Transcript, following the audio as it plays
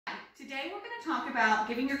Today we're going to talk about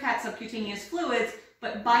giving your cat subcutaneous fluids,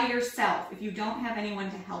 but by yourself if you don't have anyone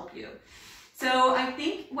to help you. So I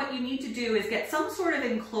think what you need to do is get some sort of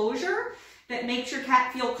enclosure that makes your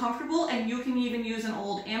cat feel comfortable, and you can even use an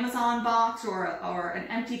old Amazon box or an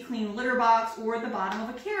empty clean litter box or the bottom of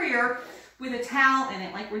a carrier with a towel in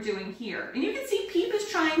it like we're doing here. And you can see Peep is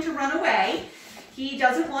trying to run away. He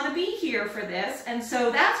doesn't want to be here for this, and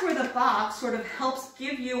so that's where the box sort of helps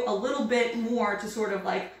give you a little bit more to sort of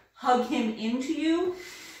like hug him into you.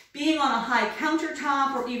 Being on a high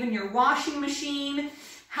countertop or even your washing machine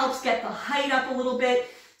helps get the height up a little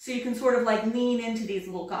bit so you can sort of like lean into these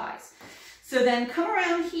little guys. So then come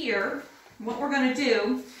around here. What we're going to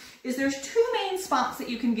do is there's two main spots that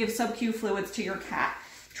you can give sub-Q fluids to your cat.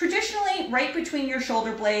 Traditionally, right between your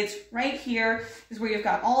shoulder blades, right here is where you've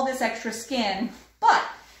got all this extra skin. But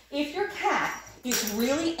if your cat is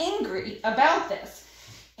really angry about this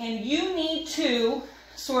and you need to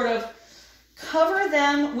sort of cover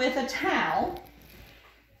them with a towel,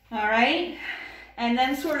 all right, and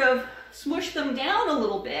then sort of smush them down a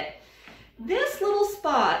little bit, this little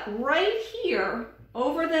spot right here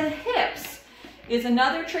over the hips is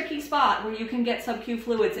another tricky spot where you can get sub-Q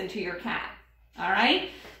fluids into your cat, all right?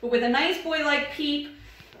 But with a nice boy like Peep,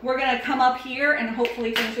 we're gonna come up here and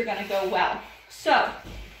hopefully things are gonna go well. So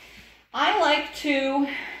I like to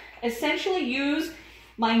essentially use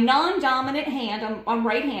my non-dominant hand, I'm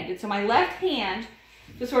right-handed, so my left hand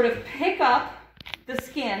to sort of pick up the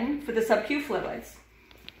skin for the sub-Q fluids.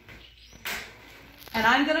 And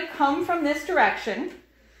I'm gonna come from this direction.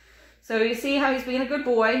 So you see how he's being a good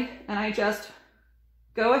boy, and I just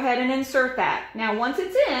go ahead and insert that. Now once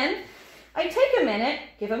it's in, I take a minute,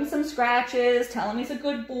 give him some scratches, tell him he's a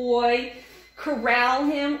good boy, corral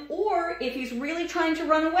him, or if he's really trying to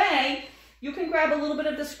run away, you can grab a little bit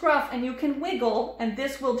of the scruff and you can wiggle, and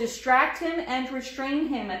this will distract him and restrain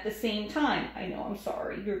him at the same time. I know, I'm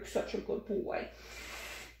sorry, you're such a good boy.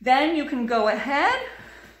 Then you can go ahead,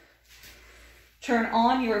 turn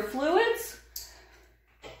on your fluids,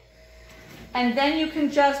 and then you can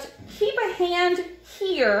just keep a hand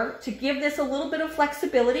here to give this a little bit of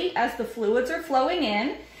flexibility as the fluids are flowing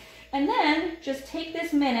in, and then just take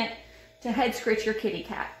this minute to head scratch your kitty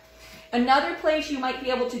cat. Another place you might be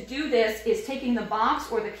able to do this is taking the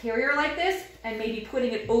box or the carrier like this and maybe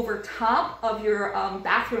putting it over top of your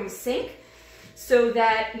bathroom sink so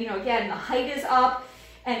that, you know, again, the height is up,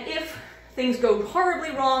 and if things go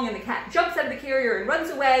horribly wrong and the cat jumps out of the carrier and runs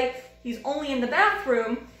away, he's only in the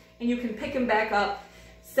bathroom, and you can pick him back up,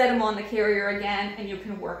 set him on the carrier again, and you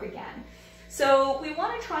can work again. So we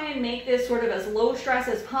want to try and make this sort of as low stress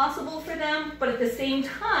as possible for them, but at the same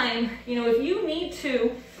time, you know, if you need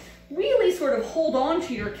to really sort of hold on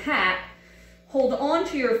to your cat, hold on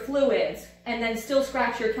to your fluids, and then still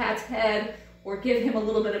scratch your cat's head or give him a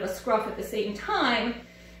little bit of a scruff at the same time,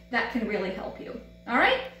 that can really help you. All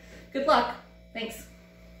right? Good luck. Thanks.